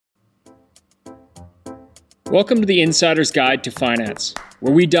Welcome to the Insider's Guide to Finance,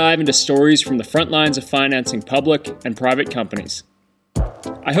 where we dive into stories from the front lines of financing public and private companies.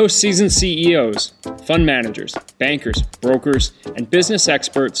 I host seasoned CEOs, fund managers, bankers, brokers, and business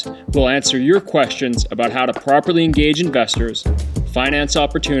experts who will answer your questions about how to properly engage investors, finance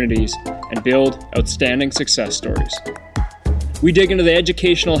opportunities, and build outstanding success stories. We dig into the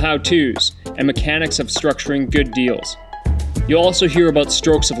educational how-tos and mechanics of structuring good deals. You'll also hear about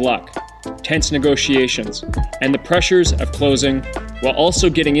strokes of luck, tense negotiations, and the pressures of closing, while also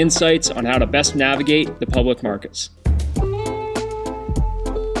getting insights on how to best navigate the public markets.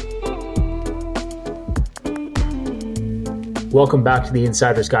 Welcome back to the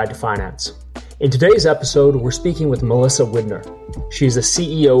Insider's Guide to Finance. In today's episode, we're speaking with Melissa Widner. She is the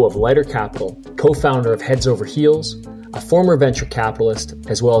CEO of Lighter Capital, co-founder of Heads Over Heels, a former venture capitalist,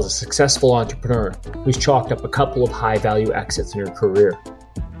 as well as a successful entrepreneur who's chalked up a couple of high-value exits in her career.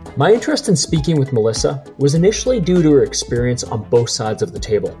 My interest in speaking with Melissa was initially due to her experience on both sides of the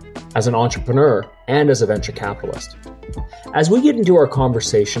table, as an entrepreneur and as a venture capitalist. As we get into our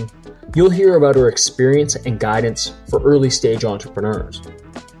conversation, you'll hear about her experience and guidance for early-stage entrepreneurs.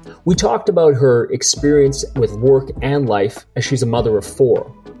 We talked about her experience with work and life as she's a mother of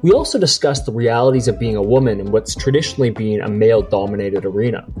four. We also discussed the realities of being a woman in what's traditionally been a male-dominated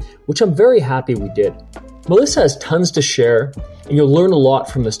arena, which I'm very happy we did. Melissa has tons to share, and you'll learn a lot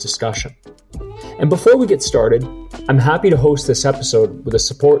from this discussion. And before we get started, I'm happy to host this episode with the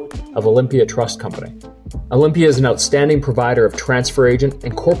support of Olympia Trust Company. Olympia is an outstanding provider of transfer agent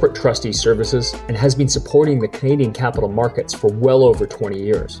and corporate trustee services and has been supporting the Canadian capital markets for well over 20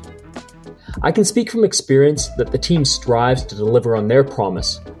 years. I can speak from experience that the team strives to deliver on their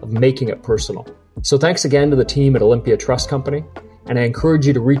promise of making it personal. So thanks again to the team at Olympia Trust Company, and I encourage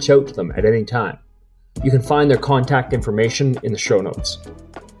you to reach out to them at any time. You can find their contact information in the show notes.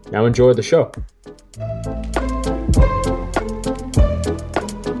 Now enjoy the show.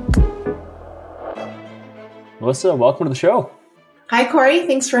 Melissa, welcome to the show. Hi, Corey.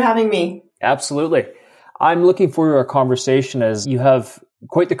 Thanks for having me. Absolutely. I'm looking forward to our conversation as you have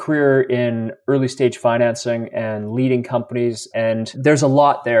quite the career in early stage financing and leading companies, and there's a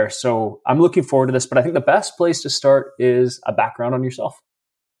lot there. So I'm looking forward to this, but I think the best place to start is a background on yourself.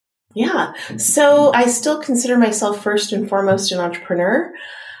 Yeah. So I still consider myself first and foremost an entrepreneur.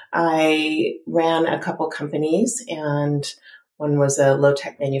 I ran a couple companies, and one was a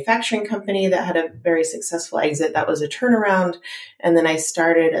low-tech manufacturing company that had a very successful exit. That was a turnaround. And then I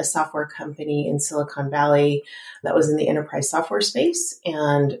started a software company in Silicon Valley that was in the enterprise software space.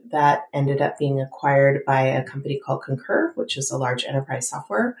 And that ended up being acquired by a company called Concur, which is a large enterprise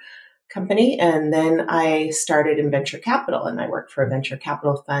software company. And then I started in venture capital, and I worked for a venture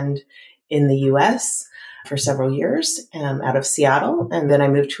capital fund in the US for several years out of Seattle. And then I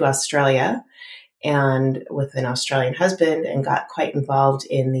moved to Australia and with an Australian husband and got quite involved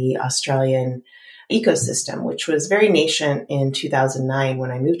in the Australian ecosystem, which was very nascent in 2009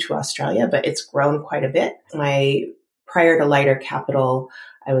 when I moved to Australia, but it's grown quite a bit. Prior to Lighter Capital,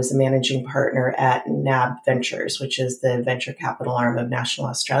 I was a managing partner at NAB Ventures, which is the venture capital arm of National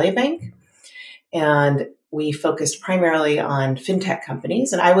Australia Bank. And we focused primarily on fintech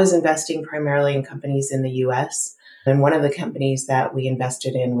companies, and I was investing primarily in companies in the US. And one of the companies that we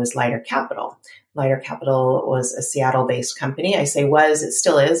invested in was Lighter Capital. Lighter Capital was a Seattle-based company. I say was, it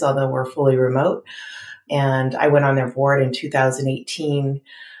still is, although we're fully remote. And I went on their board in 2018.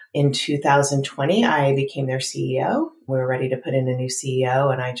 In 2020, I became their CEO. We were ready to put in a new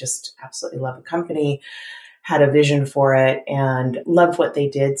CEO, and I just absolutely love the company, had a vision for it, and loved what they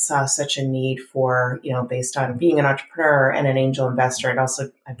did, saw such a need for, based on being an entrepreneur and an angel investor. And also,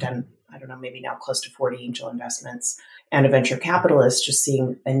 I've done, maybe now close to 40 angel investments, and a venture capitalist, just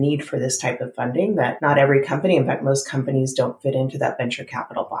seeing a need for this type of funding that not every company, in fact, most companies don't fit into that venture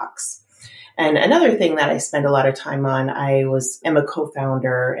capital box. And another thing that I spend a lot of time on, am a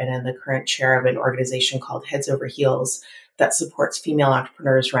co-founder and am the current chair of an organization called Heads Over Heels that supports female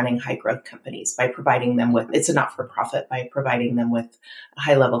entrepreneurs running high growth companies by providing them with, it's a not-for-profit, by providing them with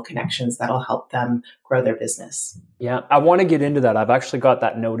high level connections that'll help them grow their business. Yeah, I want to get into that. I've actually got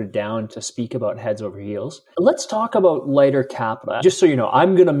that noted down to speak about Heads Over Heels. Let's talk about Lighter Capital. Just so you know,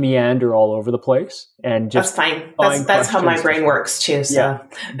 I'm going to meander all over the place and just... That's fine. That's how my brain works too. So. Yeah,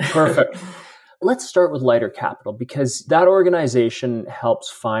 perfect. Let's start with Lighter Capital, because that organization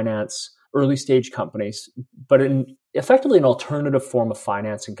helps finance early stage companies, but effectively an alternative form of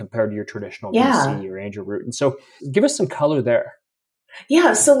financing compared to your traditional VC or angel route. And so give us some color there.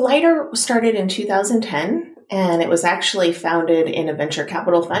 Yeah. So Lighter started in 2010 And it was actually founded in a venture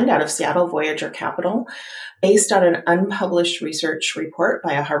capital fund out of Seattle, Voyager Capital, based on an unpublished research report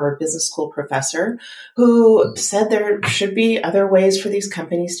by a Harvard Business School professor who said there should be other ways for these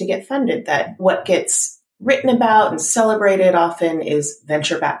companies to get funded, that what gets written about and celebrated often is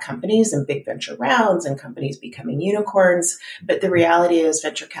venture-backed companies and big venture rounds and companies becoming unicorns. But the reality is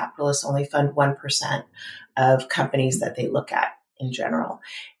venture capitalists only fund 1% of companies that they look at in general.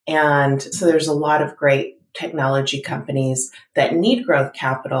 And so there's a lot of great technology companies that need growth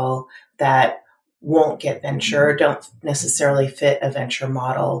capital that won't get venture, don't necessarily fit a venture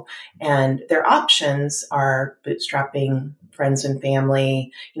model. And their options are bootstrapping, friends and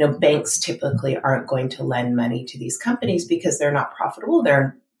family. Banks typically aren't going to lend money to these companies because they're not profitable.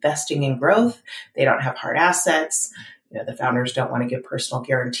 They're investing in growth. They don't have hard assets. The founders don't want to give personal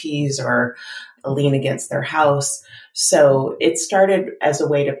guarantees or a lien against their house. So it started as a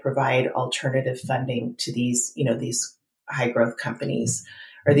way to provide alternative funding to these high growth companies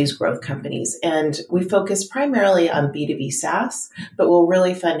or these growth companies. And we focus primarily on B2B SaaS, but we'll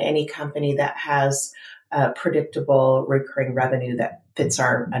really fund any company that has predictable recurring revenue that fits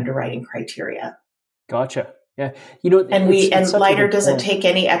our underwriting criteria. Gotcha. Yeah. And Lighter doesn't take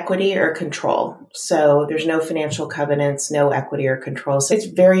any equity or control. So there's no financial covenants, no equity or control. So it's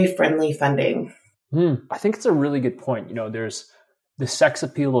very friendly funding. I think it's a really good point. There's the sex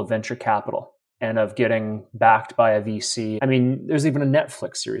appeal of venture capital and of getting backed by a VC. I mean, there's even a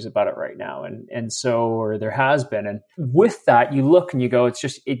Netflix series about it right now. Or there has been. And with that, you look and you go,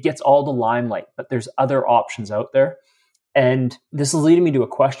 it gets all the limelight, but there's other options out there. And this is leading me to a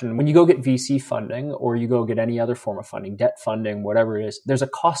question. When you go get VC funding or you go get any other form of funding, debt funding, whatever it is, there's a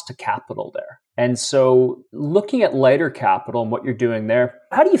cost to capital there. And so looking at Lighter Capital and what you're doing there,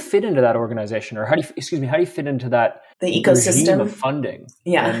 how do you fit into that organization? Or how do you fit into that the ecosystem of funding?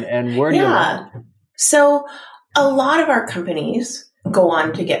 Yeah. And where do you land? So a lot of our companies go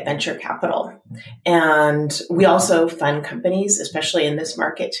on to get venture capital. And we also fund companies, especially in this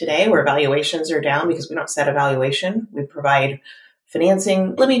market today where valuations are down because we don't set a valuation. We provide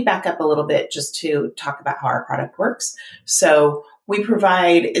financing. Let me back up a little bit just to talk about how our product works. So we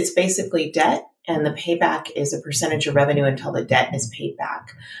provide, it's basically debt, and the payback is a percentage of revenue until the debt is paid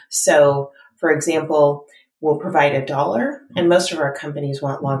back. So for example, we'll provide $1, and most of our companies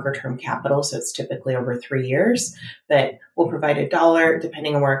want longer term capital, so it's typically over 3 years, but we'll provide $1,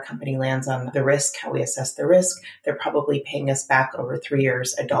 depending on where a company lands on the risk, how we assess the risk. They're probably paying us back over 3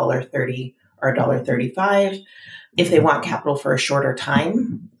 years, $1.30 or $1.35. If they want capital for a shorter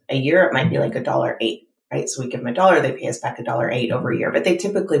time, a year, it might be like $1.08, right? So we give them $1, they pay us back $1.08 over a year, but they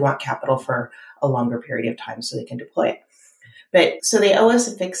typically want capital for a longer period of time so they can deploy it. But so they owe us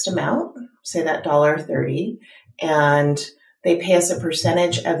a fixed amount, say that $1.30, and they pay us a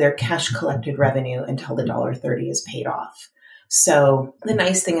percentage of their cash collected revenue until the $1.30 is paid off. So the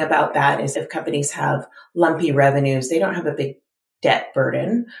nice thing about that is if companies have lumpy revenues, they don't have a big debt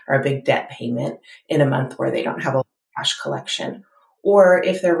burden or a big debt payment in a month where they don't have a cash collection. Or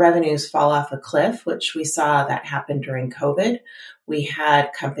if their revenues fall off a cliff, which we saw that happen during COVID, we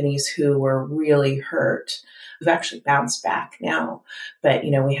had companies who were really hurt. We've actually bounced back now. But,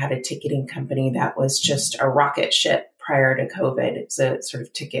 we had a ticketing company that was just a rocket ship prior to COVID. It's a sort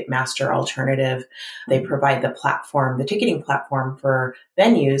of ticket master alternative. They provide the platform, the ticketing platform for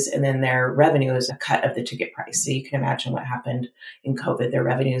venues, and then their revenue is a cut of the ticket price. So you can imagine what happened in COVID. Their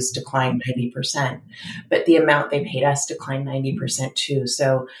revenues declined 90%, but the amount they paid us declined 90% too.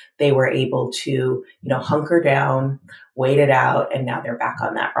 So they were able to, hunker down, wait it out, and now they're back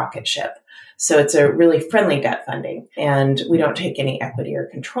on that rocket ship. So it's a really friendly debt funding, and we don't take any equity or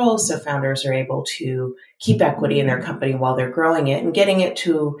control. So founders are able to keep equity in their company while they're growing it and getting it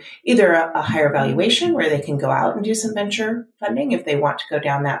to either a higher valuation where they can go out and do some venture funding if they want to go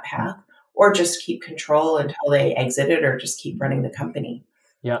down that path, or just keep control until they exit it or just keep running the company.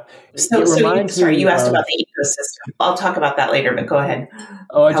 Yeah. You asked about the ecosystem. I'll talk about that later, but go ahead.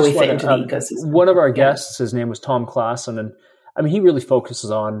 How we fit into the ecosystem. One of our guests, his name was Tom Klassen, and he really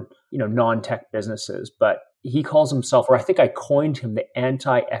focuses on, non-tech businesses, but he calls himself, or I think I coined him, the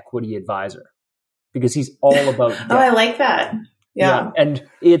anti-equity advisor, because he's all about debt. Oh, I like that. Yeah. And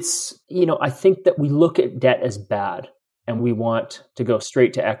it's, I think that we look at debt as bad and we want to go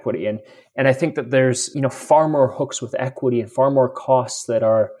straight to equity. And I think that there's, far more hooks with equity and far more costs that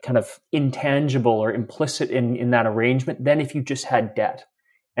are kind of intangible or implicit in that arrangement than if you just had debt.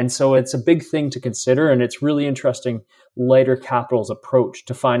 And so it's a big thing to consider, and it's really interesting, Lighter Capital's approach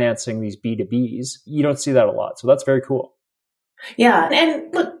to financing these B2Bs. You don't see that a lot, so that's very cool. Yeah.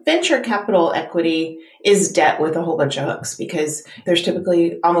 And look, venture capital equity is debt with a whole bunch of hooks because there's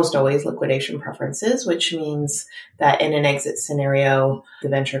typically almost always liquidation preferences, which means that in an exit scenario, the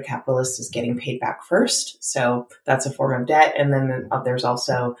venture capitalist is getting paid back first. So that's a form of debt. And then there's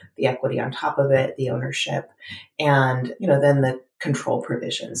also the equity on top of it, the ownership, and, then the control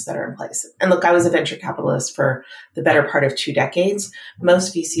provisions that are in place. And look, I was a venture capitalist for the better part of 2 decades.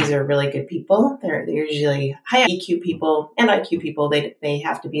 Most VCs are really good people. They're usually high EQ people and IQ people. They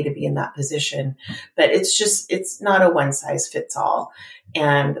have to be in that position. But it's not a one size fits all.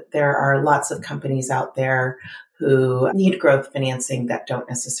 And there are lots of companies out there who need growth financing that don't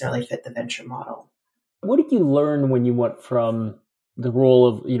necessarily fit the venture model. What did you learn when you went from the role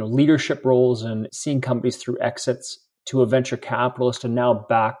of, leadership roles and seeing companies through exits to a venture capitalist and now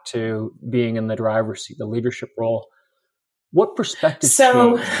back to being in the driver's seat, the leadership role? What perspective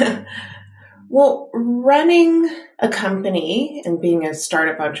changed? Well, running a company and being a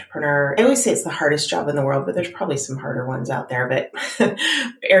startup entrepreneur, I always say it's the hardest job in the world, but there's probably some harder ones out there. But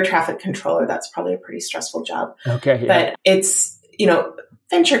air traffic controller, that's probably a pretty stressful job. Okay. Yeah. But it's,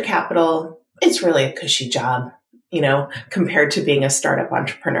 venture capital, it's really a cushy job, compared to being a startup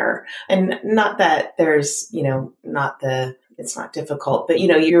entrepreneur. And not that there's, it's not difficult, but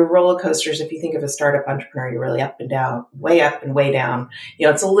your roller coasters, if you think of a startup entrepreneur, you're really up and down, way up and way down.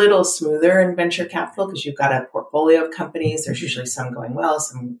 It's a little smoother in venture capital because you've got a portfolio of companies. There's usually some going well,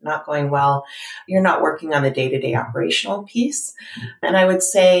 some not going well. You're not working on the day-to-day operational piece. And I would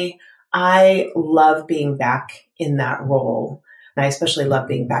say I love being back in that role. And I especially love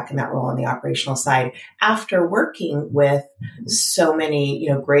being back in that role on the operational side after working with so many,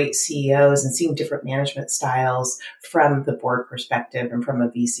 great CEOs and seeing different management styles from the board perspective and from a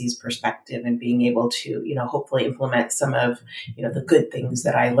VC's perspective and being able to, hopefully implement some of, the good things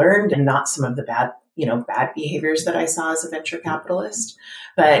that I learned and not some of the bad behaviors that I saw as a venture capitalist.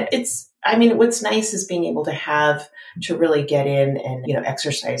 But what's nice is being able to really get in and,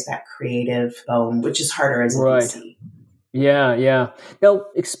 exercise that creative bone, which is harder as a VC. Yeah. Now,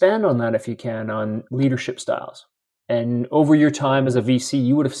 expand on that if you can, on leadership styles. And over your time as a VC,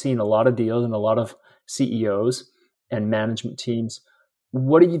 you would have seen a lot of deals and a lot of CEOs and management teams.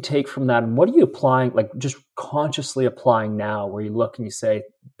 What do you take from that? And what are you applying, like just consciously applying now where you look and you say,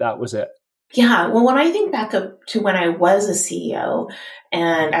 that was it? Yeah. Well, when I think back up to when I was a CEO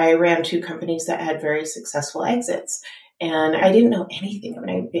and I ran 2 companies that had very successful exits and I didn't know anything.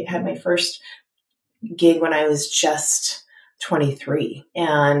 I had my first gig when I was just 23.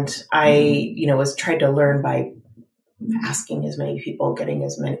 And I, was trying to learn by asking as many people, getting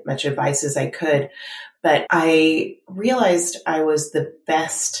as much advice as I could. But I realized I was the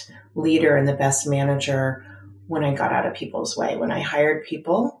best leader and the best manager when I got out of people's way, when I hired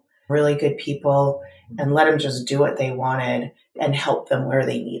people, really good people, and let them just do what they wanted and help them where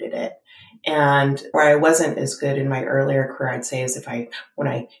they needed it. And where I wasn't as good in my earlier career, I'd say, is when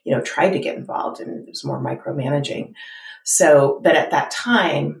I tried to get involved and it was more micromanaging. So, but at that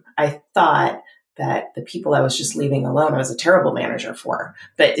time, I thought that the people I was just leaving alone, I was a terrible manager for.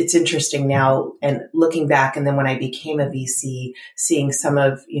 But it's interesting now and looking back. And then when I became a VC, seeing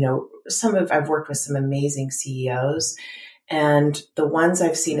I've worked with some amazing CEOs and the ones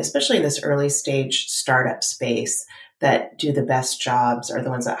I've seen, especially in this early stage startup space, that do the best jobs are the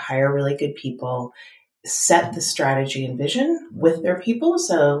ones that hire really good people, set the strategy and vision with their people.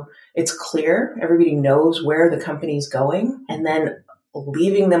 So it's clear, everybody knows where the company's going, and then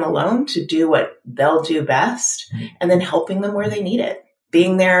leaving them alone to do what they'll do best, and then helping them where they need it.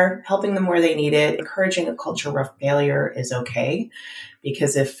 Being there, helping them where they need it, encouraging a culture where failure is okay.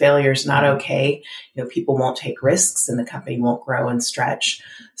 Because if failure is not okay, people won't take risks and the company won't grow and stretch.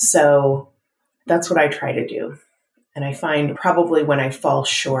 So that's what I try to do. And I find probably when I fall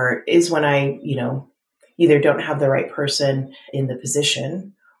short is when I, either don't have the right person in the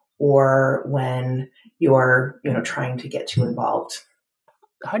position or when you're, trying to get too involved.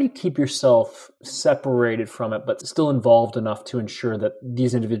 How do you keep yourself separated from it, but still involved enough to ensure that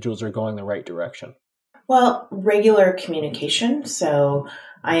these individuals are going the right direction? Well, regular communication. So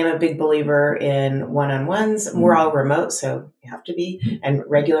I am a big believer in one-on-ones. We're all remote, so you have to be, and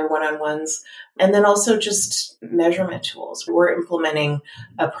regular one-on-ones. And then also just measurement tools. We're implementing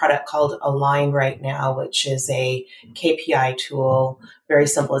a product called Align right now, which is a KPI tool. Very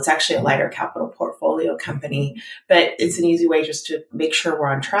simple. It's actually a lighter capital portfolio company, but it's an easy way just to make sure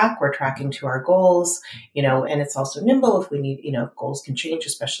we're on track. We're tracking to our goals, and it's also nimble if we need, goals can change,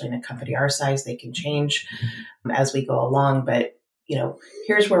 especially in a company our size, they can change as we go along. But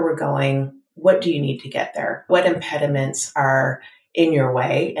here's where we're going. What do you need to get there? What impediments are in your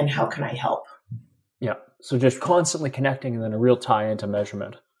way and how can I help? Yeah. So just constantly connecting and then a real tie into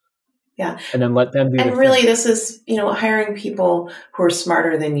measurement. Yeah. And then let them do And really, this is, hiring people who are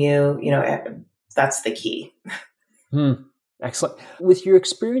smarter than you, that's the key. Excellent. With your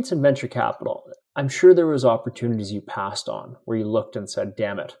experience in venture capital, I'm sure there was opportunities you passed on where you looked and said,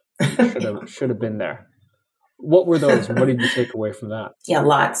 damn it, should have been there. What were those? And what did you take away from that? Yeah,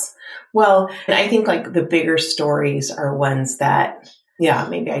 lots. Well, I think like the bigger stories are ones that,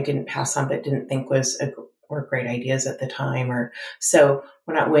 maybe I didn't pass on, but didn't think were great ideas at the time. Or so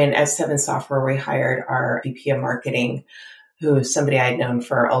when at Seven Software, we hired our VP of marketing, who is somebody I'd known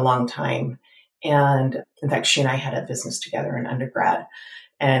for a long time. And in fact, she and I had a business together in undergrad.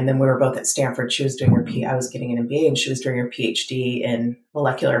 And then we were both at Stanford. She was doing I was getting an MBA, and she was doing her PhD in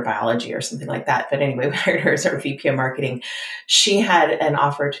molecular biology or something like that. But anyway, we hired her as our VP of marketing. She had an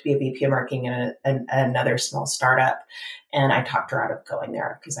offer to be a VP of marketing in another small startup. And I talked her out of going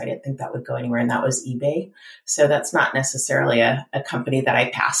there because I didn't think that would go anywhere. And that was eBay. So that's not necessarily a company that I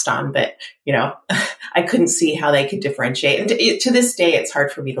passed on, but, I couldn't see how they could differentiate. And to this day, it's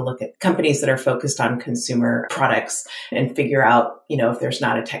hard for me to look at companies that are focused on consumer products and figure out, if there's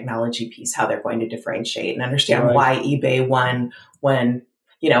not a technology piece, how they're going to differentiate and understand why eBay won when,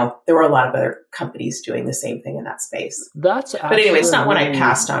 there were a lot of other companies doing the same thing in that space. But anyway, it's not one I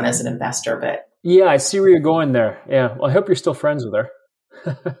passed on as an investor, but. Yeah, I see where you're going there. Yeah. Well, I hope you're still friends with her.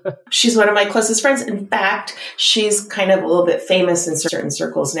 She's one of my closest friends. In fact, she's kind of a little bit famous in certain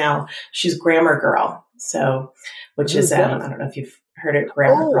circles now. She's Grammar Girl. So, which is, I don't know if you've heard of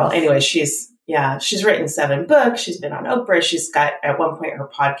Grammar Girl. Anyway, she's written 7 books. She's been on Oprah. She's got, at one point, her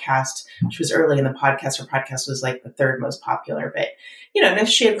podcast, she was early in the podcast. Her podcast was like the 3rd most popular. But, and if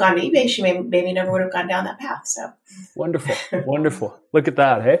she had gone to eBay, she maybe never would have gone down that path. So wonderful. Wonderful. Look at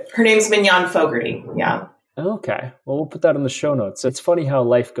that. Hey, her name's Mignon Fogarty. Yeah. Okay. Well, we'll put that in the show notes. It's funny how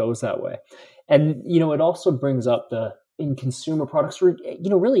life goes that way. And, it also brings up in consumer products or,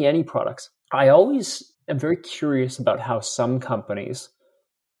 really any products. I always am very curious about how some companies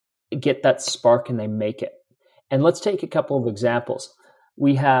get that spark and they make it. And let's take a couple of examples.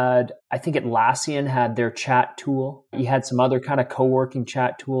 We had, I think Atlassian had their chat tool. You had some other kind of co-working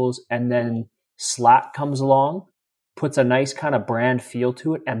chat tools. And then Slack comes along, puts a nice kind of brand feel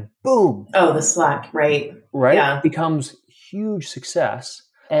to it, and boom. Oh, the Slack, right? Right? Yeah. It becomes huge success.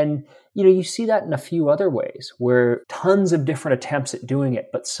 And, you see that in a few other ways where tons of different attempts at doing it,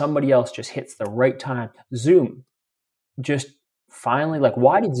 but somebody else just hits the right time. Zoom just finally,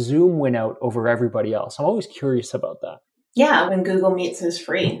 why did Zoom win out over everybody else? I'm always curious about that. Yeah, when Google Meets is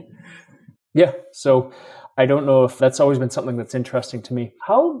free. Yeah. So I don't know if that's always been something that's interesting to me.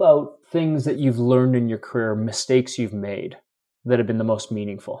 How about things that you've learned in your career, mistakes you've made that have been the most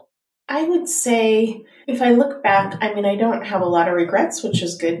meaningful? I would say if I look back, I don't have a lot of regrets, which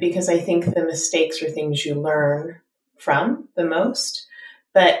is good because I think the mistakes are things you learn from the most.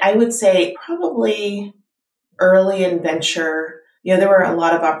 But I would say probably early in venture, there were a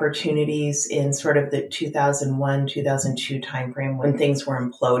lot of opportunities in sort of the 2001, 2002 timeframe when things were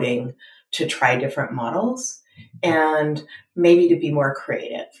imploding to try different models and maybe to be more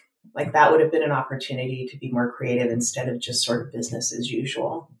creative. That would have been an opportunity to be more creative instead of just sort of business as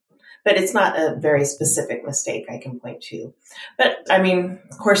usual. But it's not a very specific mistake I can point to. But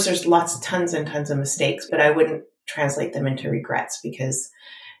of course, there's tons and tons of mistakes, but I wouldn't translate them into regrets because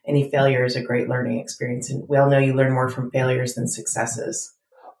any failure is a great learning experience. And we all know you learn more from failures than successes.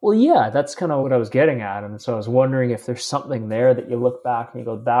 Well, yeah, that's kind of what I was getting at. And so I was wondering if there's something there that you look back and you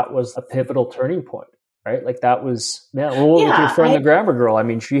go, that was a pivotal turning point, right? That was, with your friend, the Grammar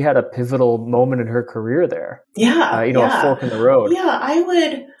Girl. She had a pivotal moment in her career there. Yeah. A fork in the road. Yeah,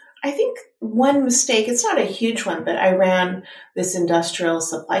 I think one mistake, it's not a huge one, but I ran this industrial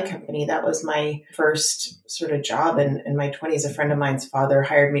supply company. That was my first sort of job in my 20s. A friend of mine's father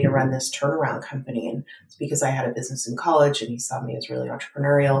hired me to run this turnaround company. And it's because I had a business in college and he saw me as really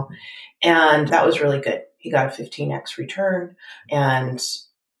entrepreneurial. And that was really good. He got a 15x return. And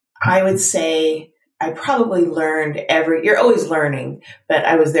I would say I probably learned you're always learning, but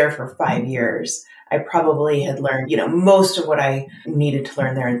I was there for 5 years. I probably had learned, most of what I needed to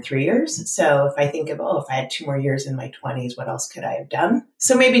learn there in 3 years. So if I think of, if I had 2 more years in my 20s, what else could I have done?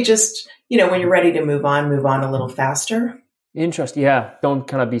 So maybe just, when you're ready to move on a little faster. Interesting. Yeah. Don't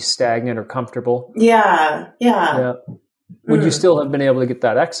kind of be stagnant or comfortable. Yeah. Would you still have been able to get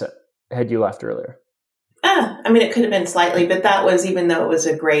that exit had you left earlier? It could have been slightly, but that was, even though it was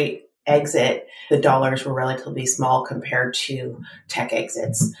a great exit, the dollars were relatively small compared to tech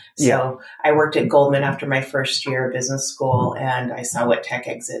exits. So I worked at Goldman after my first year of business school, and I saw what tech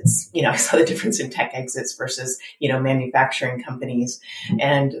exits, I saw the difference in tech exits versus, manufacturing companies,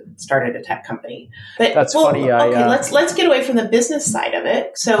 and started a tech company. But that's funny. Okay, let's get away from the business side of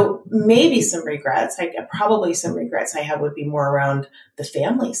it. So maybe some regrets, probably some regrets I have would be more around the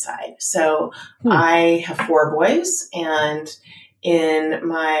family side. So I have 4 boys, and in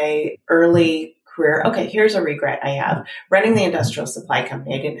my early career, here's a regret I have. Running the industrial supply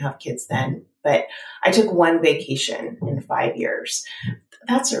company, I didn't have kids then, but I took 1 vacation in 5 years.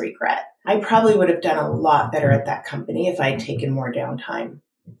 That's a regret. I probably would have done a lot better at that company if I'd taken more downtime.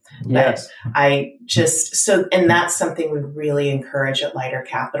 Yes. But and that's something we really encourage at Lighter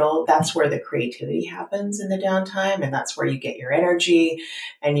Capital. That's where the creativity happens in the downtime, and that's where you get your energy,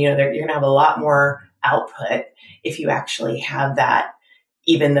 and you're going to have a lot more output if you actually have that,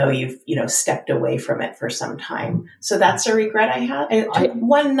 even though you've, stepped away from it for some time. So that's a regret I have. I took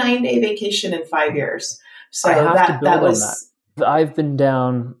 1 9-day vacation in 5 years. So I have to build that was on that. I've been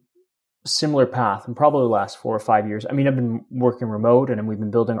down a similar path in probably the last 4 or 5 years. I mean, I've been working remote and we've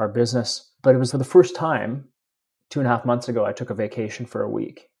been building our business, but it was for the first time 2.5 months ago, I took a vacation for a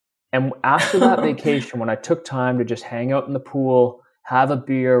week. And after that vacation, when I took time to just hang out in the pool, have a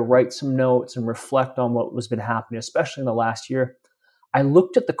beer, write some notes, and reflect on what was been happening, especially in the last year, I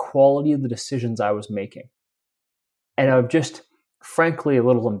looked at the quality of the decisions I was making. And I'm just, frankly, a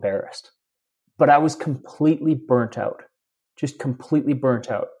little embarrassed. But I was completely burnt out, just completely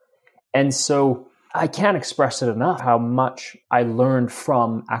burnt out. And so I can't express it enough how much I learned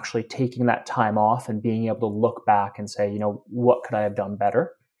from actually taking that time off and being able to look back and say, what could I have done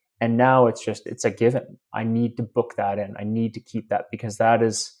better? And now it's a given. I need to book that in. I need to keep that, because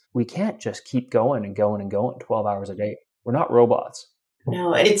we can't just keep going and going and going 12 hours a day. We're not robots.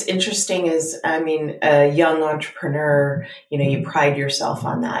 No, and it's interesting a young entrepreneur, you pride yourself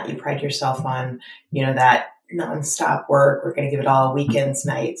on that. You pride yourself on, that nonstop work. We're going to give it all, weekends,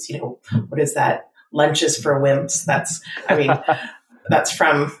 nights, what is that? Lunches for wimps. That's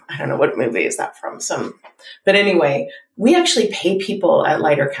from, I don't know, what movie is that from? But anyway, we actually pay people at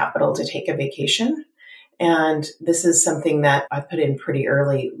Lighter Capital to take a vacation. And this is something that I put in pretty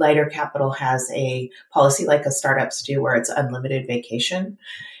early. Lighter Capital has a policy like a startups do where it's unlimited vacation.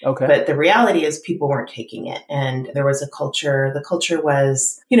 Okay. But the reality is people weren't taking it. And there was a culture. The culture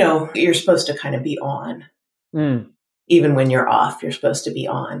was, you're supposed to kind of be on. Even when you're off, you're supposed to be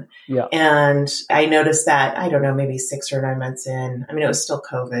on. Yeah. And I noticed that, I don't know, maybe 6 or 9 months in, it was still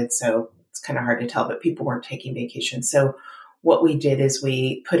COVID, so it's kind of hard to tell, but people weren't taking vacation. So what we did is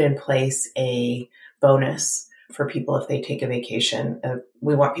we put in place a bonus for people if they take a vacation.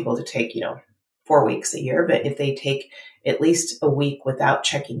 We want people to take, 4 weeks a year, but if they take at least a week without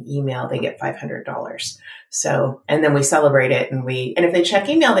checking email, they get $500. So, and then we celebrate it, and if they check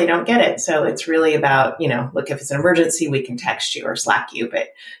email, they don't get it. So it's really about, look, if it's an emergency, we can text you or Slack you, but,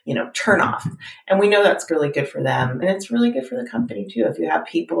 turn off. And we know that's really good for them. And it's really good for the company too. If you have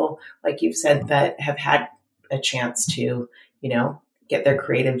people, like you've said, that have had a chance to, get their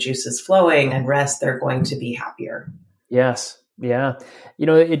creative juices flowing and rest, they're going to be happier. Yes. Yeah.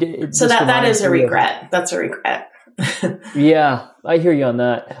 So that is a regret. That's a regret. Yeah, I hear you on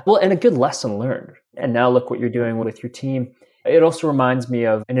that. Well, and a good lesson learned. And now look what you're doing with your team. It also reminds me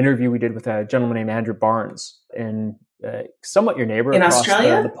of an interview we did with a gentleman named Andrew Barnes in somewhat your neighbor in across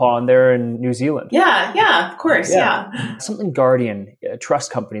Australia, the pond there in New Zealand. Yeah, of course. Yeah. Something Guardian, a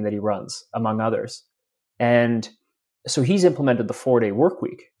trust company that he runs, among others. And so he's implemented the 4-day work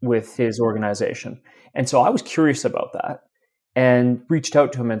week with his organization. And so I was curious about that and reached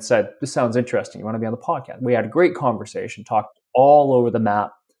out to him and said, this sounds interesting. You want to be on the podcast? We had a great conversation, talked all over the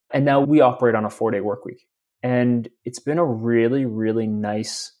map. And now we operate on a 4-day work week. And it's been a really, really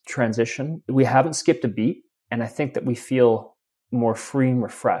nice transition. We haven't skipped a beat. And I think that we feel more free and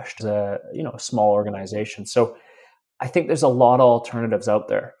refreshed as a small organization. So I think there's a lot of alternatives out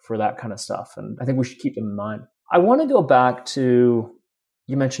there for that kind of stuff. And I think we should keep them in mind. I want to go back to,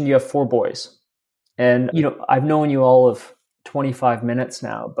 you mentioned you have 4 boys. And, I've known you all of 25 minutes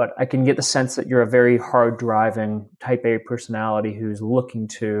now, but I can get the sense that you're a very hard driving type A personality who's looking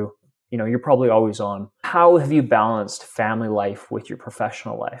to, you're probably always on. How have you balanced family life with your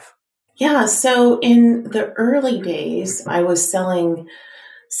professional life? Yeah. So in the early days, I was selling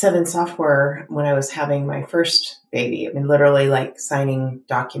 7 software when I was having my first baby. Literally like signing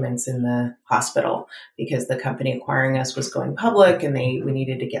documents in the hospital because the company acquiring us was going public and we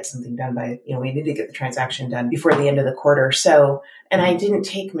needed to get something done by, we needed to get the transaction done before the end of the quarter. So, and I didn't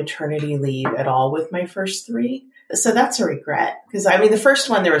take maternity leave at all with my first 3. So that's a regret. Because I mean, the first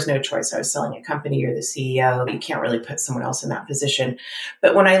one, there was no choice. I was selling a company. You're the CEO. You can't really put someone else in that position.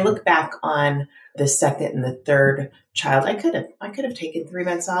 But when I look back on the second and the third child, I could have taken 3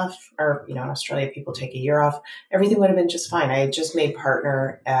 months off, or, in Australia, people take a year off. Everything would have been just fine. I had just made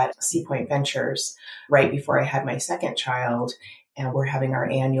partner at Seapoint Ventures right before I had my second child. And we're having our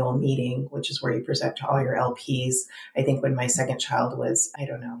annual meeting, which is where you present to all your LPs. I think when my second child was, I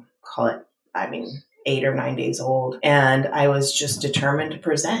don't know, 8 or 9 days old. And I was just determined to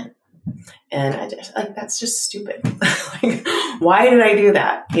present. And I just, that's just stupid. Why did I do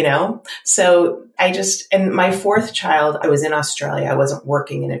that? So and my fourth child, I was in Australia. I wasn't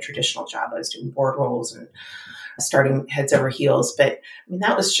working in a traditional job. I was doing board roles and starting heads over heels. But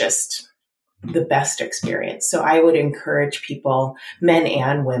that was just the best experience. So I would encourage people, men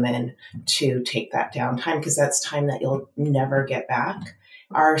and women, to take that downtime, because that's time that you'll never get back.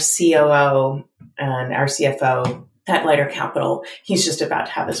 Our COO and our CFO at Lighter Capital, he's just about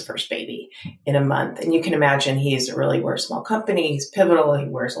to have his first baby in a month. And you can imagine we're a small company. He's pivotal. He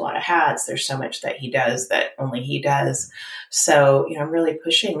wears a lot of hats. There's so much that he does that only he does. So, I'm really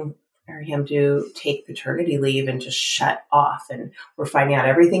pushing him to take paternity leave and just shut off. And we're finding out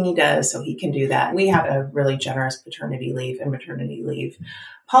everything he does so he can do that. We have a really generous paternity leave and maternity leave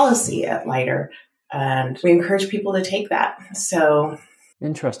policy at Lighter. And we encourage people to take that. So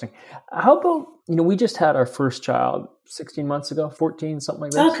interesting. How about, we just had our first child 16 months ago, 14, something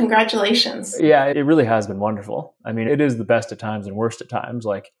like that. Oh, congratulations. Yeah, it really has been wonderful. It is the best at times and worst at times.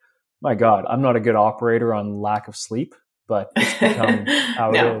 Like, my God, I'm not a good operator on lack of sleep, but it's become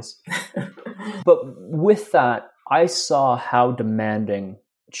how it is. But with that, I saw how demanding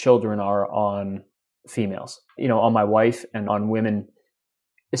children are on females, on my wife and on women,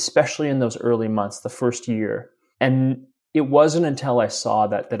 especially in those early months, the first year. And it wasn't until I saw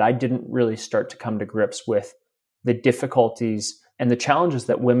that I didn't really start to come to grips with the difficulties and the challenges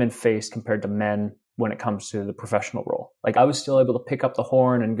that women face compared to men when it comes to the professional role. Like, I was still able to pick up the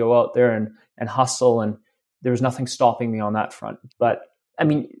horn and go out there and hustle, and there was nothing stopping me on that front. But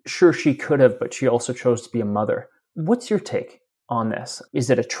sure, she could have, but she also chose to be a mother. What's your take on this? Is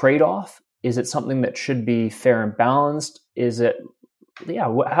it a trade-off? Is it something that should be fair and balanced?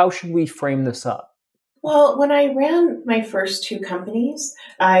 How should we frame this up? Well, when I ran my first 2 companies,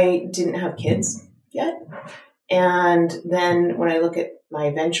 I didn't have kids yet. And then when I look at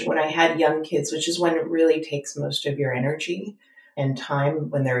my venture, when I had young kids, which is when it really takes most of your energy and time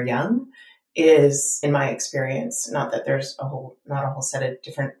when they're young, is, in my experience, not that there's not a whole set of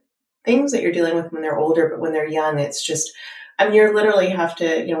different things that you're dealing with when they're older, but when they're young, it's just, you literally have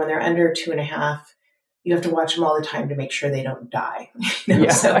to, when they're under 2.5, you have to watch them all the time to make sure they don't die.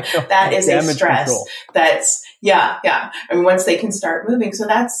 So that is a stress. Control. That's, once they can start moving. So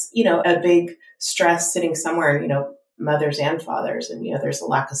that's, a big stress sitting somewhere, mothers and fathers. And, there's a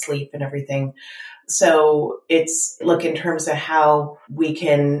lack of sleep and everything. So it's, in terms of how we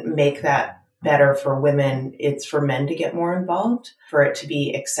can make that better for women, it's for men to get more involved, for it to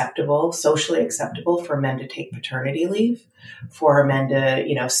be acceptable, socially acceptable for men to take paternity leave, for men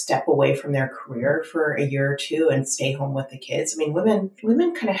to, step away from their career for a year or 2 and stay home with the kids. Women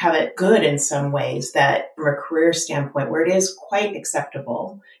kind of have it good in some ways, that from a career standpoint, where it is quite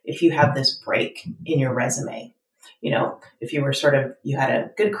acceptable if you have this break in your resume. If you were you had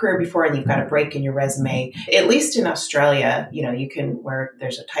a good career before and you've got a break in your resume, at least in Australia, you can, where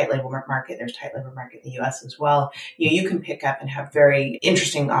there's a tight labor market, there's a tight labor market in the US as well. You can pick up and have very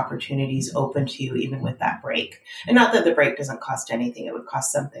interesting opportunities open to you, even with that break. And not that the break doesn't cost anything, it would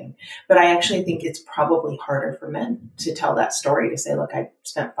cost something. But I actually think it's probably harder for men to tell that story, to say, look, I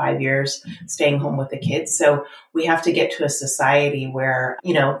spent 5 years staying home with the kids. So we have to get to a society where,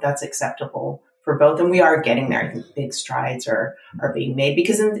 that's acceptable for both. And we are getting there. I think big strides are being made,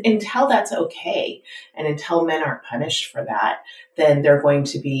 because until that's okay, and until men aren't punished for that, then they're going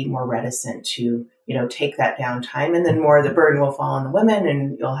to be more reticent to, take that downtime. And then more of the burden will fall on the women,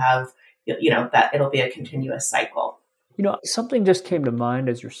 and you'll have, that it'll be a continuous cycle. Something just came to mind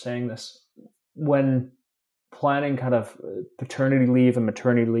as you're saying this. When planning kind of paternity leave and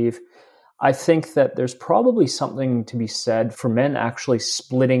maternity leave, I think that there's probably something to be said for men actually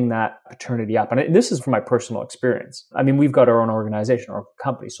splitting that paternity up. And this is from my personal experience. We've got our own organization, our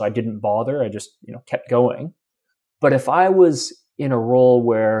company, so I didn't bother. I just, kept going. But if I was in a role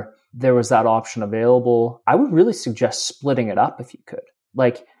where there was that option available, I would really suggest splitting it up if you could.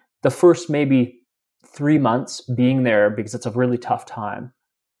 Like, the first maybe 3 months being there, because it's a really tough time.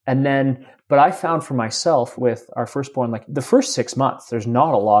 And then, but I found for myself with our firstborn, like the first 6 months, there's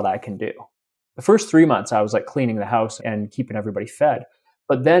not a lot I can do. The first 3 months, I was like cleaning the house and keeping everybody fed.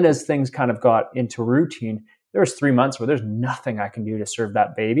 But then as things kind of got into routine, there was 3 months where there's nothing I can do to serve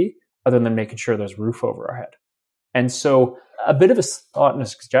that baby other than making sure there's a roof over our head. And so a bit of a thought and a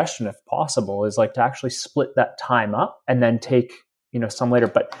suggestion, if possible, is like to actually split that time up and then take, some later.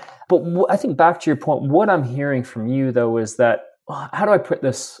 But I think back to your point, what I'm hearing from you though, is that, how do I put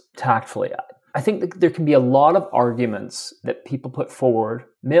this tactfully? I think that there can be a lot of arguments that people put forward,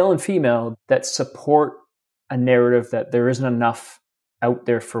 male and female, that support a narrative that there isn't enough out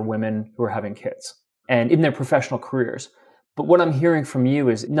there for women who are having kids and in their professional careers. But what I'm hearing from you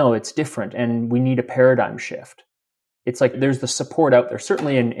is, no, it's different and we need a paradigm shift. It's like there's the support out there,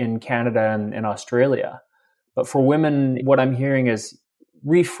 certainly in Canada and in Australia. But for women, what I'm hearing is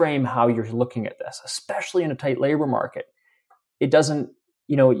reframe how you're looking at this, especially in a tight labor market. It doesn't,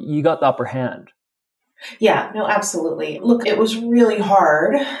 you got the upper hand. Yeah, no, absolutely. Look, it was really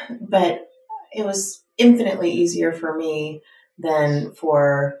hard, but it was infinitely easier for me than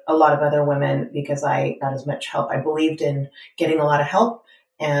for a lot of other women because I got as much help. I believed in getting a lot of help.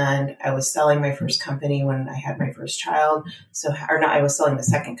 And I was selling my first company when I had my first child. I was selling the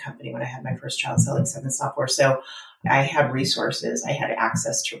second company when I had my first child, selling Seven Software. So I had resources, I had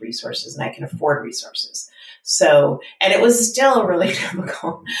access to resources, and I can afford resources. So, and it was still really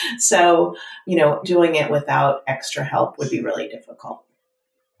difficult. So, doing it without extra help would be really difficult.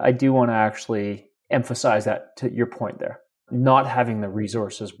 I do want to actually emphasize that to your point there. Not having the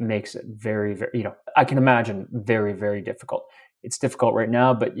resources makes it very, very, I can imagine very, very difficult. It's difficult right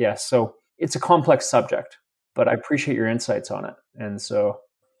now, but yes, so it's a complex subject, but I appreciate your insights on it. And so.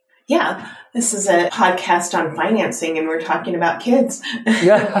 Yeah, this is a podcast on financing and we're talking about kids.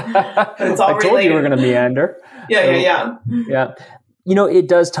 Yeah. It's all I told related. you we're going to meander. Yeah. It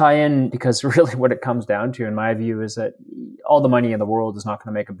does tie in because really what it comes down to, in my view, is that all the money in the world is not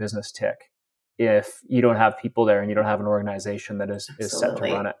going to make a business tick if you don't have people there and you don't have an organization that is set to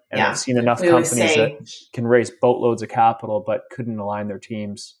run it. And I've seen enough companies that can raise boatloads of capital, but couldn't align their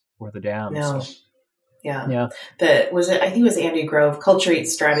teams worth a damn. No. So. Yeah. I think it was Andy Grove, culture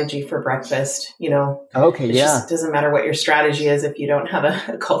eats strategy for breakfast, Okay, it just doesn't matter what your strategy is if you don't have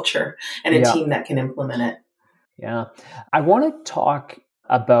a culture and a team that can implement it. Yeah. I want to talk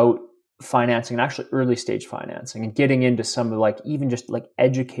about financing and actually early stage financing and getting into some of even just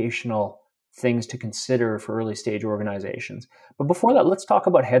educational things to consider for early stage organizations. But before that, let's talk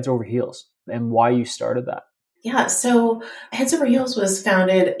about Heads Over Heels and why you started that. Yeah, so Heads Over Heels was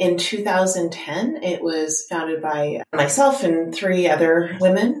founded in 2010. It was founded by myself and 3 other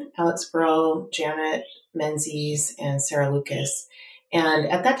women, Alex Burrow, Janet Menzies, and Sarah Lucas. And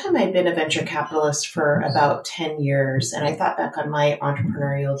at that time, I'd been a venture capitalist for about 10 years. And I thought back on my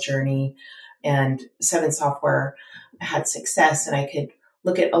entrepreneurial journey, and Seven Software had success, and I could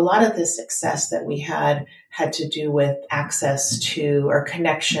look at a lot of the success that we had to do with access to or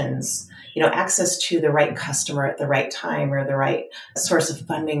connections, access to the right customer at the right time or the right source of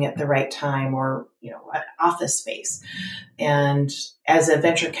funding at the right time or, office space. And as a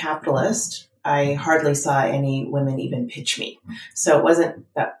venture capitalist, I hardly saw any women even pitch me. So it wasn't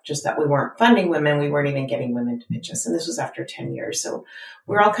that we weren't funding women, we weren't even getting women to pitch us. And this was after 10 years. So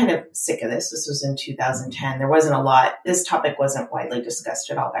we're all kind of sick of this. This was in 2010. There wasn't a lot. This topic wasn't widely discussed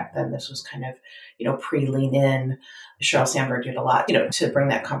at all back then. This was kind of, pre-lean in. Sheryl Sandberg did a lot, to bring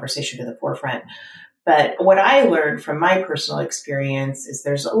that conversation to the forefront. But what I learned from my personal experience is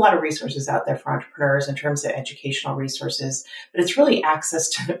there's a lot of resources out there for entrepreneurs in terms of educational resources, but it's really access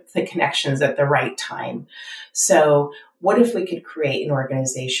to the connections at the right time. So what if we could create an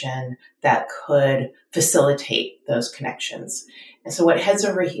organization that could facilitate those connections? And so what Heads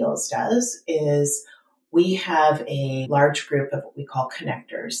Over Heels does is we have a large group of what we call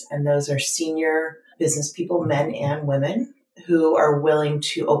connectors, and those are senior business people, men and women, who are willing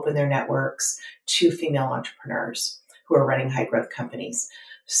to open their networks to female entrepreneurs who are running high growth companies.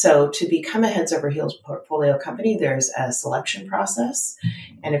 So to become a Heads Over Heels portfolio company, there's a selection process.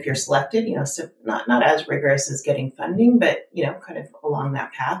 And if you're selected, so not as rigorous as getting funding, but, kind of along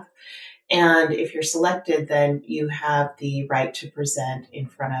that path. And if you're selected, then you have the right to present in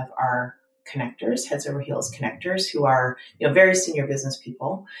front of our connectors, Heads Over Heels connectors, who are, very senior business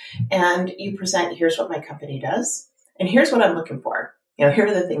people. And you present, here's what my company does. And here's what I'm looking for. Here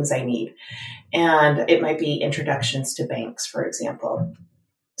are the things I need. And it might be introductions to banks, for example.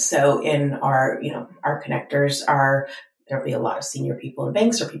 So in our connectors there'll be a lot of senior people in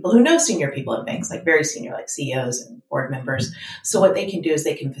banks or people who know senior people in banks, like very senior, like CEOs and board members. So what they can do is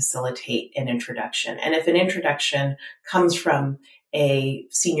they can facilitate an introduction. And if an introduction comes from a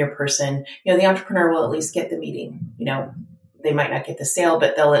senior person, the entrepreneur will at least get the meeting. They might not get the sale,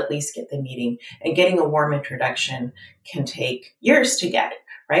 but they'll at least get the meeting. And getting a warm introduction can take years to get,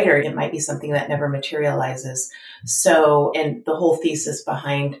 right? Or it might be something that never materializes. So, and the whole thesis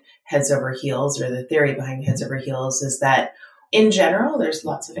behind Heads Over Heels, or the theory behind Heads Over Heels, is that in general, there's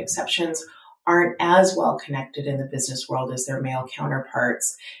lots of exceptions, aren't as well connected in the business world as their male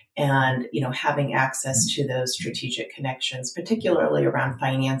counterparts. And, having access to those strategic connections, particularly around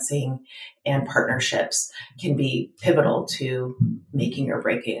financing and partnerships, can be pivotal to making or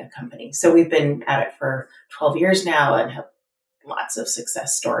breaking a company. So we've been at it for 12 years now and have lots of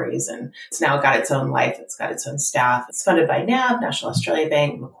success stories, and it's now got its own life. It's got its own staff. It's funded by NAB, National Australia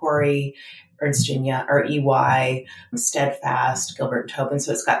Bank, Macquarie, Ernst & Young, or EY, Steadfast, Gilbert & Tobin.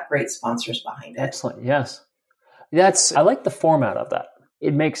 So it's got great sponsors behind it. Excellent. Yes. I like the format of that.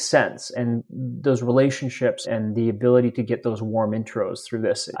 It makes sense. And those relationships and the ability to get those warm intros through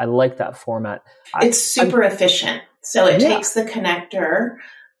this. I like that format. It's super efficient. So it takes the connector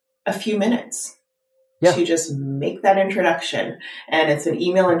a few minutes to just make that introduction. And it's an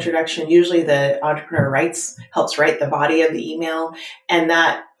email introduction. Usually the entrepreneur helps write the body of the email. And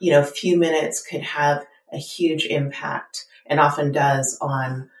that, few minutes could have a huge impact, and often does,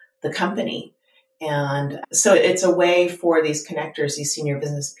 on the company. And so it's a way for these connectors, these senior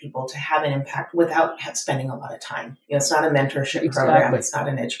business people, to have an impact without spending a lot of time. It's not a mentorship program. It's not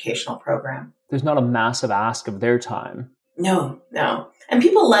an educational program. There's not a massive ask of their time. No. And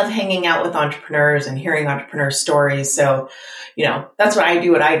people love hanging out with entrepreneurs and hearing entrepreneur stories. So, that's what I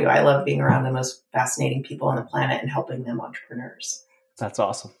do. I love being around the most fascinating people on the planet and helping them entrepreneurs. That's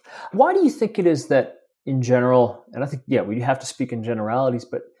awesome. Why do you think it is that in general, and I think, we have to speak in generalities,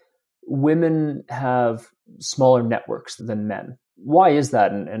 but women have smaller networks than men? Why is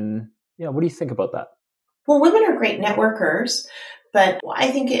that? And what do you think about that? Well, women are great networkers, but I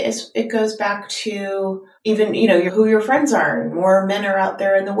think it goes back to even, who your friends are. And more men are out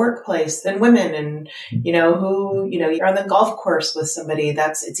there in the workplace than women. And, who, you're on the golf course with somebody,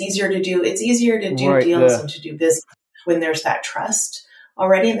 it's easier to do deals and to do business when there's that trust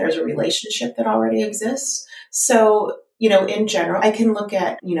already and there's a relationship that already exists. So, in general, I can look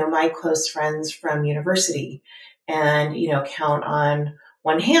at, my close friends from university and, count on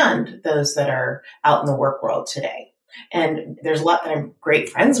one hand those that are out in the work world today. And there's a lot that I'm great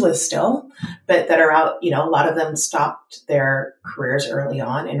friends with still, but that are out, a lot of them stopped their careers early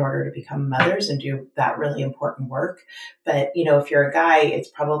on in order to become mothers and do that really important work. But, if you're a guy, it's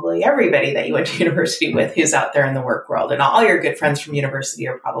probably everybody that you went to university with who's out there in the work world, and all your good friends from university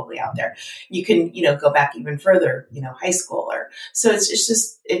are probably out there. You can, go back even further, high school. So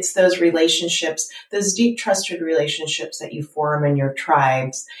it's those relationships, those deep trusted relationships that you form in your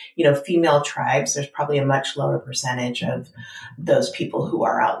tribes, female tribes. There's probably a much lower percentage of those people who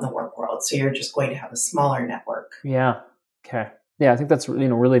are out in the work world. So you're just going to have a smaller network. Yeah. Okay. Yeah, I think that's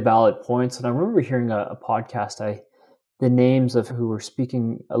really valid points. And I remember hearing a podcast. The names of who were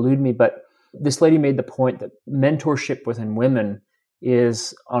speaking elude me, but this lady made the point that mentorship within women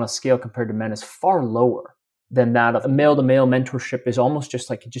is, on a scale compared to men, is far lower than that of a male-to-male mentorship. Is almost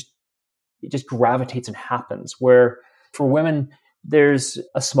just like it just gravitates and happens. Where for women, there's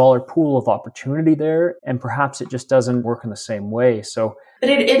a smaller pool of opportunity there, and perhaps it just doesn't work in the same way. So, but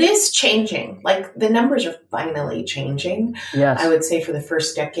it is changing. Like, the numbers are finally changing. Yes. I would say for the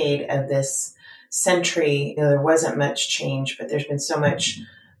first decade of this century, there wasn't much change, but there's been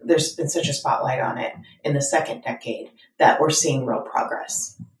such a spotlight on it in the second decade that we're seeing real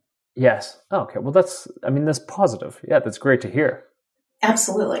progress. Yes. Okay. Well, that's positive. Yeah, that's great to hear.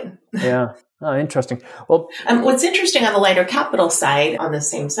 Absolutely. Yeah. Oh, interesting. Well, what's interesting on the Lighter Capital side on the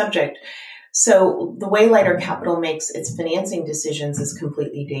same subject, so the way Lighter Capital makes its financing decisions is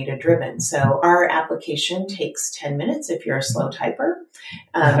completely data driven. So our application takes 10 minutes if you're a slow typer.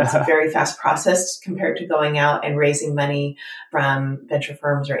 It's a very fast process compared to going out and raising money from venture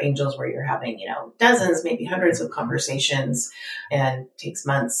firms or angels where you're having, dozens, maybe hundreds of conversations, and takes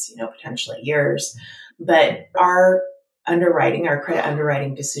months, potentially years. But our credit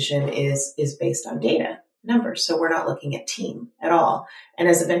underwriting decision is based on data, numbers. So we're not looking at team at all. And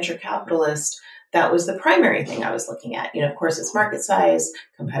as a venture capitalist, that was the primary thing I was looking at. Of course, it's market size,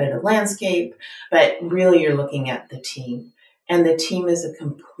 competitive landscape, but really you're looking at the team. And the team is a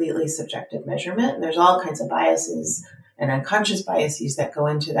completely subjective measurement. And there's all kinds of biases and unconscious biases that go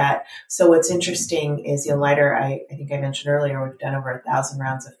into that. So what's interesting is, Lighter, I think I mentioned earlier, we've done over 1,000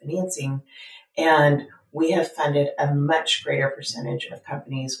 rounds of financing, and we have funded a much greater percentage of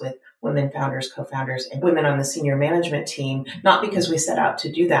companies with women founders, co-founders, and women on the senior management team, not because we set out to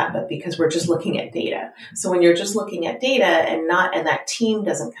do that, but because we're just looking at data. So when you're just looking at data and that team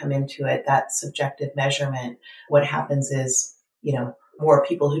doesn't come into it, that subjective measurement, what happens is, more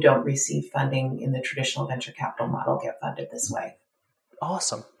people who don't receive funding in the traditional venture capital model get funded this way.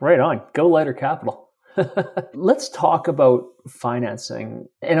 Awesome. Right on. Go Lighter Capital. Let's talk about financing.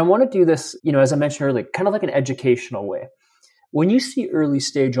 And I want to do this, as I mentioned earlier, kind of like an educational way. When you see early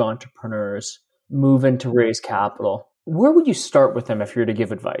stage entrepreneurs move in to raise capital, where would you start with them if you were to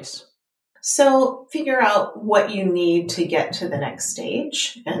give advice? So figure out what you need to get to the next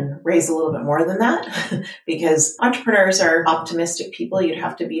stage and raise a little bit more than that because entrepreneurs are optimistic people. You'd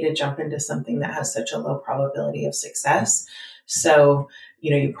have to be to jump into something that has such a low probability of success. So,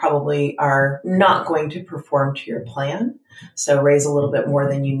 you probably are not going to perform to your plan. So raise a little bit more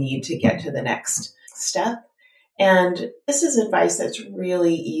than you need to get to the next step. And this is advice that's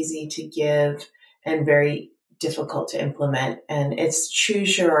really easy to give and very difficult to implement. And it's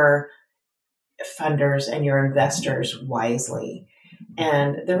choose your funders and your investors wisely.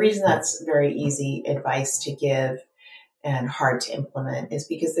 And the reason that's very easy advice to give and hard to implement is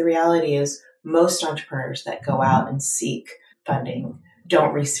because the reality is most entrepreneurs that go out and seek funding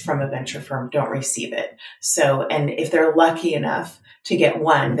from a venture firm don't receive it. So, and if they're lucky enough to get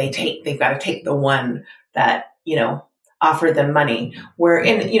one, they've got to take the one that, offered them money.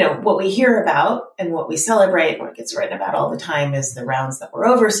 What we hear about and what we celebrate, what gets written about all the time is the rounds that were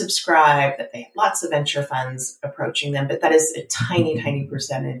oversubscribed, that they had lots of venture funds approaching them. But that is a tiny, tiny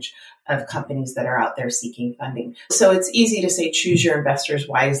percentage of companies that are out there seeking funding. So it's easy to say, choose your investors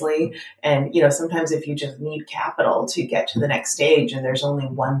wisely. And, sometimes if you just need capital to get to the next stage and there's only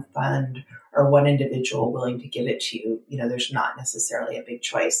one fund or one individual willing to give it to you, there's not necessarily a big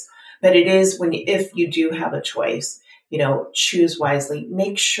choice. But it is if you do have a choice, choose wisely,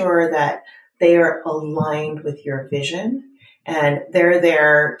 make sure that they are aligned with your vision and they're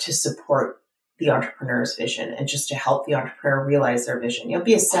there to support the entrepreneur's vision and just to help the entrepreneur realize their vision.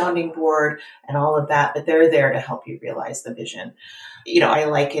 Be a sounding board and all of that, but they're there to help you realize the vision. I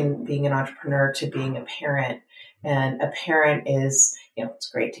liken being an entrepreneur to being a parent, and a parent is, it's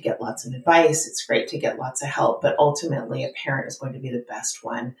great to get lots of advice. It's great to get lots of help, but ultimately a parent is going to be the best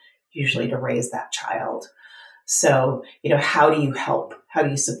one usually to raise that child. So, how do you help? How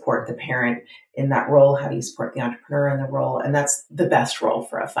do you support the parent in that role? How do you support the entrepreneur in the role? And that's the best role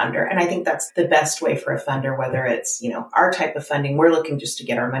for a funder. And I think that's the best way for a funder, whether it's, our type of funding, we're looking just to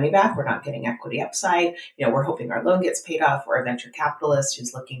get our money back. We're not getting equity upside. We're hoping our loan gets paid off. Or a venture capitalist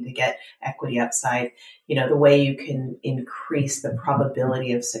who's looking to get equity upside. The way you can increase the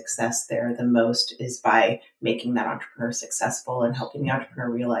probability of success there the most is by making that entrepreneur successful and helping the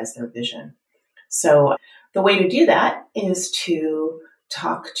entrepreneur realize their vision. So the way to do that is to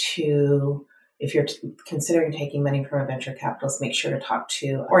talk to, if you're considering taking money from a venture capitalist, make sure to talk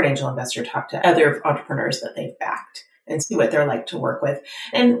to, or an angel investor, talk to other entrepreneurs that they've backed and see what they're like to work with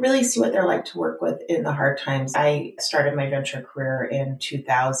and really see what they're like to work with in the hard times. I started my venture career in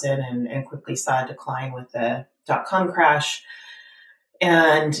 2000 and quickly saw a decline with the .com crash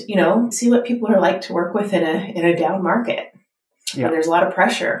and, see what people are like to work with in a down market. Yeah. When there's a lot of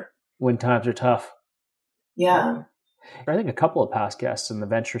pressure. When times are tough. Yeah. I think a couple of past guests in the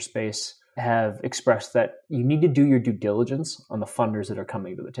venture space have expressed that you need to do your due diligence on the funders that are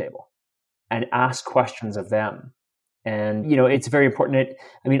coming to the table and ask questions of them. And, it's very important.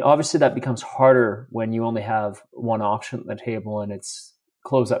 Obviously that becomes harder when you only have one option at the table and it's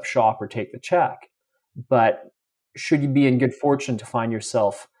close up shop or take the check. But should you be in good fortune to find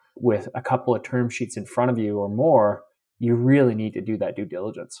yourself with a couple of term sheets in front of you or more, you really need to do that due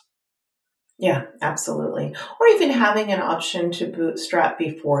diligence. Yeah, absolutely. Or even having an option to bootstrap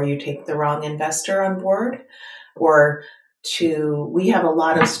before you take the wrong investor on board. We have a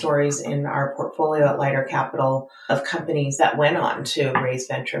lot of stories in our portfolio at Lighter Capital of companies that went on to raise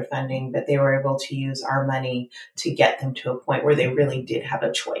venture funding, but they were able to use our money to get them to a point where they really did have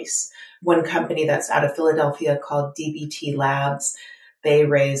a choice. One company that's out of Philadelphia called DBT Labs, they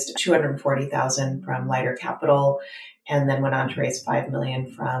raised $240,000 from Lighter Capital and then went on to raise $5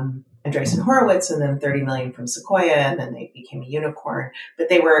 million from Andreessen Horowitz and then $30 million from Sequoia, and then they became a unicorn. But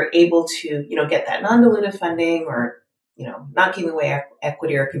they were able to, get that non-dilutive funding or, not giving away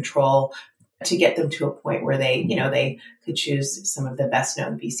equity or control to get them to a point where they could choose some of the best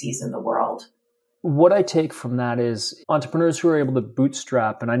known VCs in the world. What I take from that is entrepreneurs who are able to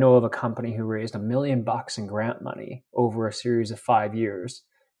bootstrap, and I know of a company who raised $1 million in grant money over a series of 5 years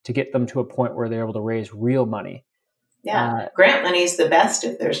to get them to a point where they're able to raise real money. Yeah, grant money is the best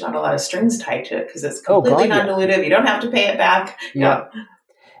if there's not a lot of strings tied to it because it's completely non-dilutive. Yeah. You don't have to pay it back. Yeah.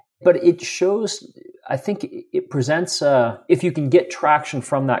 But it shows, I think it presents, if you can get traction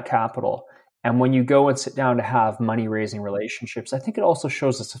from that capital, and when you go and sit down to have money-raising relationships, I think it also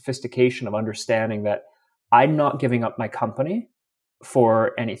shows the sophistication of understanding that I'm not giving up my company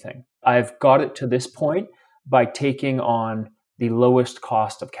for anything. I've got it to this point by taking on the lowest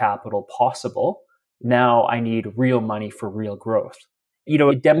cost of capital possible. Now I need real money for real growth.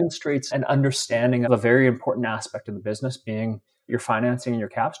 It demonstrates an understanding of a very important aspect of the business being your financing and your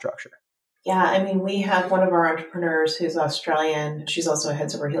cap structure. Yeah, I mean, we have one of our entrepreneurs who's Australian. She's also a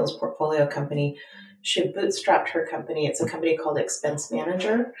Heads Over Heels portfolio company. She bootstrapped her company. It's a company called Expense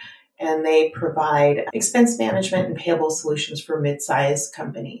Manager, and they provide expense management and payable solutions for mid-sized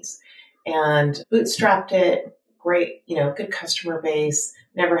companies. And bootstrapped it, great, good customer base,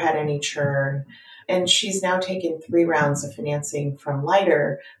 never had any churn. And she's now taken 3 rounds of financing from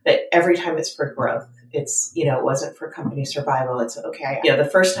Lighter, but every time it's for growth. It's, it wasn't for company survival. It's okay. The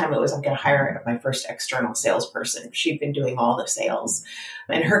first time it was, I'm going to hire my first external salesperson. She'd been doing all the sales,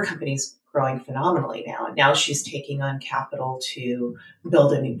 and her company's growing phenomenally now. And now she's taking on capital to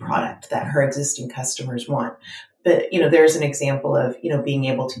build a new product that her existing customers want. But, there's an example of, being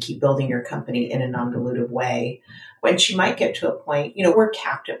able to keep building your company in a non-dilutive way. When she might get to a point, we're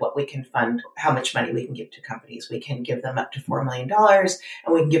capped at what we can fund, how much money we can give to companies. We can give them up to $4 million,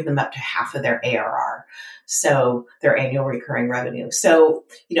 and we can give them up to half of their ARR. So their annual recurring revenue. So,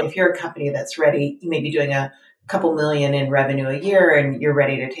 if you're a company that's ready, you may be doing a couple million in revenue a year and you're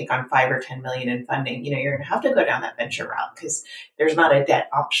ready to take on 5 or 10 million in funding, you're going to have to go down that venture route because there's not a debt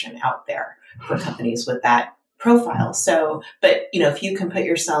option out there for companies with that profile. So, but, if you can put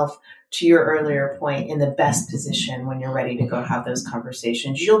yourself, to your earlier point, in the best position when you're ready to go have those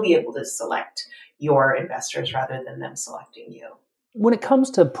conversations, you'll be able to select your investors rather than them selecting you. When it comes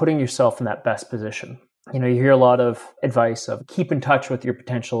to putting yourself in that best position, you hear a lot of advice of keep in touch with your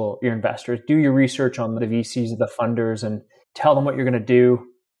investors, do your research on the VCs, the funders, and tell them what you're going to do,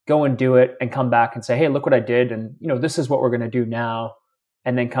 go and do it, and come back and say, hey, look what I did. And, this is what we're going to do now.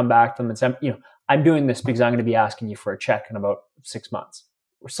 And then come back to them and say, I'm doing this because I'm going to be asking you for a check in about 6 months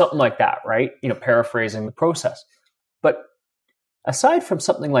or something like that, right? Paraphrasing the process. But aside from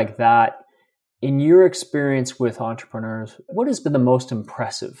something like that, in your experience with entrepreneurs, what has been the most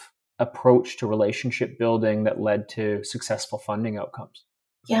impressive approach to relationship building that led to successful funding outcomes?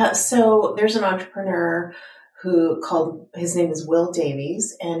 Yeah, so there's an entrepreneur his name is Will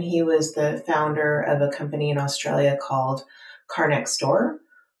Davies, and he was the founder of a company in Australia called Car Next Door,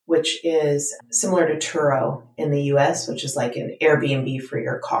 which is similar to Turo in the US, which is like an Airbnb for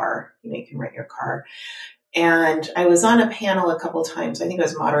your car. You can rent your car. And I was on a panel a couple times. I think I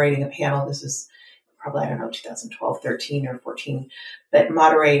was moderating a panel. This is probably, 2012, 13 or 14, but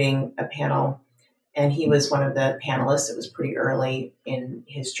moderating a panel. And he was one of the panelists. It was pretty early in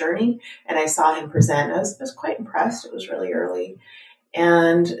his journey. And I saw him present. I was quite impressed. It was really early.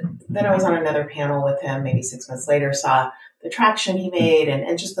 And then I was on another panel with him maybe 6 months later, saw the traction he made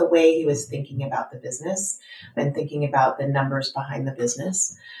and just the way he was thinking about the business and thinking about the numbers behind the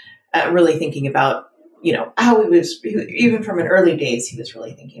business, really thinking about, how even from an early days, he was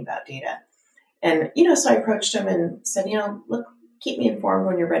really thinking about data. And, so I approached him and said, look, keep me informed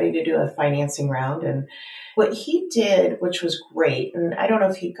when you're ready to do a financing round. And what he did, which was great, and I don't know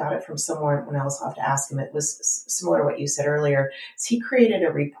if he got it from someone else, I'll have to ask him, it was similar to what you said earlier, is he created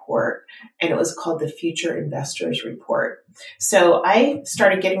a report, and it was called the Future Investors Report. So I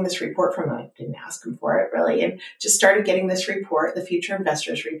started getting this report from him. I didn't ask him for it really, and just started getting this report, the Future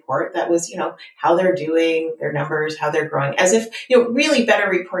Investors Report, that was, how they're doing, their numbers, how they're growing, as if, really better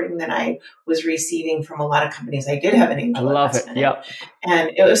reporting than I was receiving from a lot of companies. I did have an angel investment. I love it. Yep.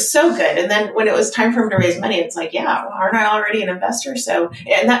 And it was so good. And then when it was time for him to raise money, it's like, yeah, well, aren't I already an investor? So,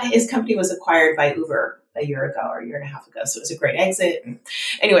 and his company was acquired by Uber a year ago or a year and a half ago. So it was a great exit. And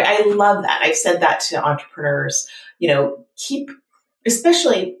anyway, I love that. I've said that to entrepreneurs,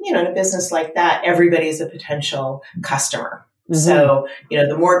 especially, in a business like that, everybody's a potential customer. Mm-hmm. So,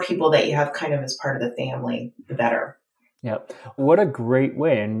 the more people that you have kind of as part of the family, the better. Yeah. What a great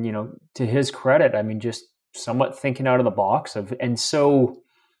way. And, to his credit, just somewhat thinking out of the box and so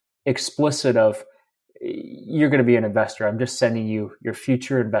explicit of, you're going to be an investor. I'm just sending you your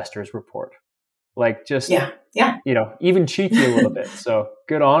Future Investors Report. Like just, even cheeky a little bit. So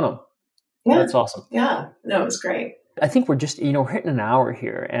good on them. Yeah. That's awesome. Yeah. No, it was great. I think we're just, we're hitting an hour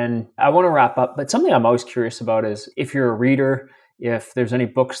here and I want to wrap up, but something I'm always curious about is if you're a reader, if there's any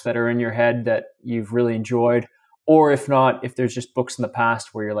books that are in your head that you've really enjoyed, or if not, if there's just books in the past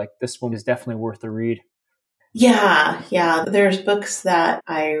where you're like, this one is definitely worth a read. Yeah. There's books that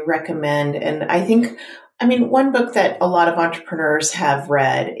I recommend. And I think, one book that a lot of entrepreneurs have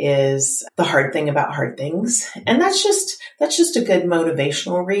read is The Hard Thing About Hard Things. And that's just a good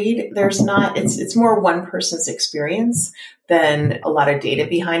motivational read. It's more one person's experience than a lot of data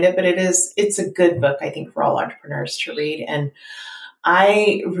behind it, but it's a good book, I think, for all entrepreneurs to read. And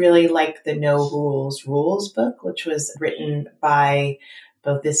I really like the No Rules book, which was written by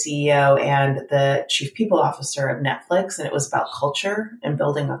both the CEO and the chief people officer of Netflix. And it was about culture and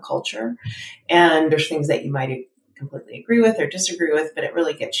building a culture. And there's things that you might completely agree with or disagree with, but it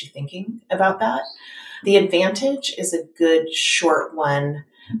really gets you thinking about that. The Advantage is a good short one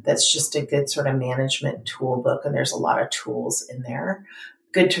that's just a good sort of management tool book. And there's a lot of tools in there.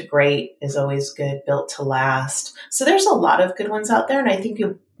 Good to Great is always good. Built to Last. So there's a lot of good ones out there. And I think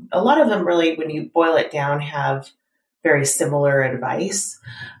a lot of them really, when you boil it down, have very similar advice.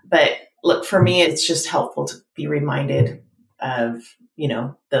 But look, for me, it's just helpful to be reminded of,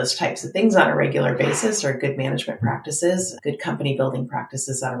 those types of things on a regular basis, or good management practices, good company building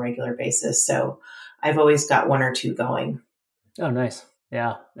practices on a regular basis. So I've always got one or two going. Oh, nice.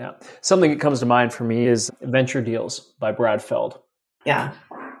 Yeah. Something that comes to mind for me is Venture Deals by Brad Feld. Yeah.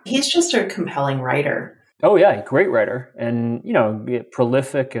 He's just a compelling writer. Oh yeah, great writer, and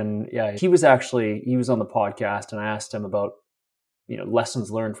prolific, and he was on the podcast, and I asked him about lessons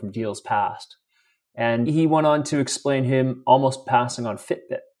learned from deals past, and he went on to explain him almost passing on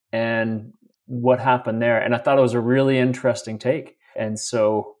Fitbit and what happened there, and I thought it was a really interesting take. And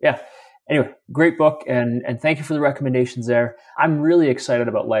so anyway, great book, and thank you for the recommendations there. I'm really excited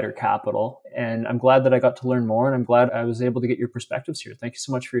about Lighter Capital, and I'm glad that I got to learn more, and I'm glad I was able to get your perspectives here. Thank you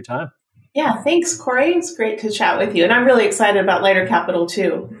so much for your time. Yeah, thanks, Corey. It's great to chat with you. And I'm really excited about Lighter Capital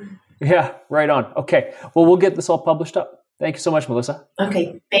too. Yeah, right on. Okay. Well, we'll get this all published up. Thank you so much, Melissa.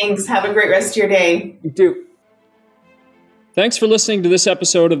 Okay, thanks. Have a great rest of your day. You too. Thanks for listening to this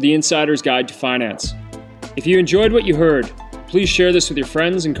episode of The Insider's Guide to Finance. If you enjoyed what you heard, please share this with your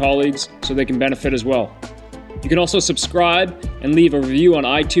friends and colleagues so they can benefit as well. You can also subscribe and leave a review on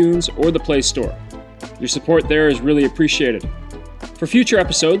iTunes or the Play Store. Your support there is really appreciated. For future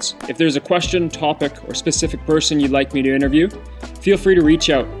episodes, if there's a question, topic, or specific person you'd like me to interview, feel free to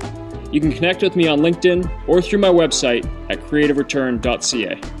reach out. You can connect with me on LinkedIn or through my website at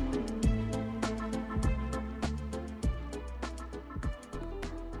creativereturn.ca.